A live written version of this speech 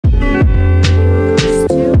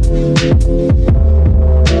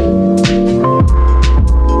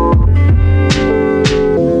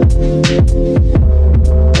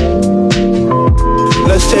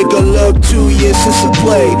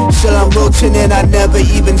way. Still I'm wilting and I never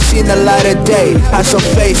even seen the light of day. I saw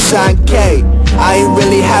face sign K. I ain't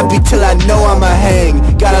really happy till I know I'ma hang.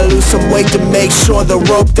 Gotta lose some weight to make sure the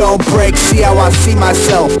rope don't break. See how I see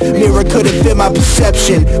myself, mirror couldn't fit my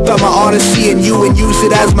perception. Found my honesty in you and use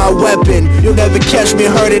it as my weapon. You'll never catch me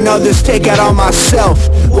hurting others, take out on myself.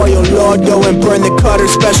 While your Lord go and burn the cutter,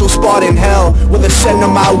 special spot in hell. With a send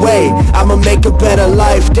on my way, I'ma make a better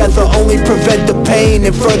life. Death will only prevent the pain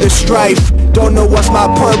and further strife. Don't know what's my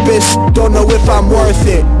purpose, don't know if I'm worth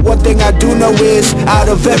it. One thing I do know is, out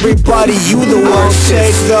of everybody, you the worst. I don't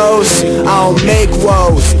take those, I don't make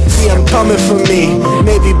woes. See I'm coming for me,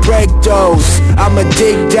 maybe break those. I'ma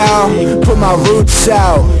dig down, put my roots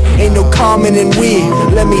out. Ain't no common in we,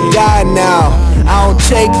 let me die now. I don't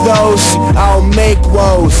take those, I don't make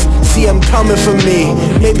woes. See I'm coming for me,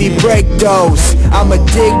 maybe break those. I'ma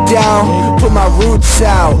dig down, put my roots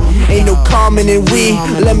out. Ain't no common in we,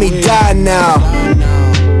 let me die now.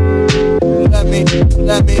 Let me